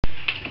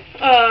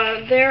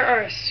There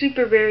are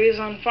super berries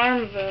on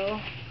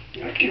Farmville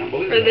I can't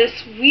believe for that.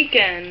 this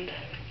weekend.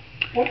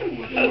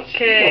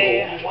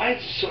 Okay. Why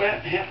is it so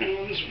happening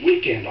on this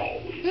weekend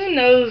always? Who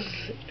knows?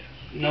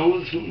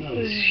 Who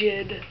knows?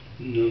 Zhid.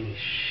 Knows.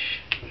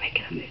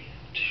 Making a video.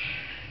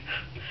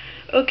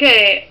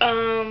 Okay,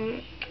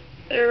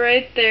 they're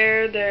right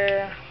there.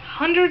 They're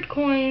 100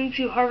 coins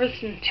you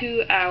harvest in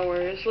 2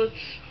 hours.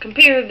 Let's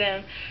compare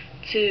them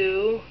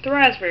to the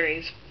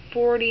raspberries.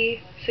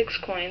 46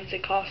 coins. They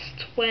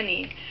cost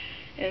 20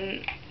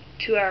 in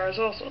 2 hours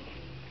also.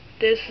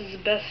 This is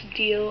the best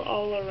deal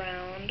all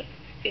around.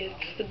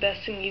 It's the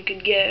best thing you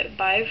could get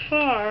by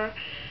far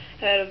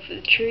out of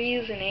the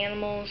trees and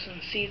animals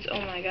and seeds. Oh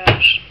my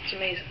gosh, it's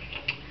amazing.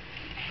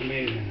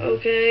 Amazing. Huh?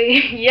 Okay,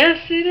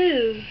 yes it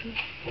is.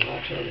 Well,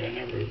 I'll tell you, I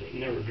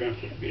never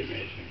dreamt it'd be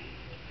amazing.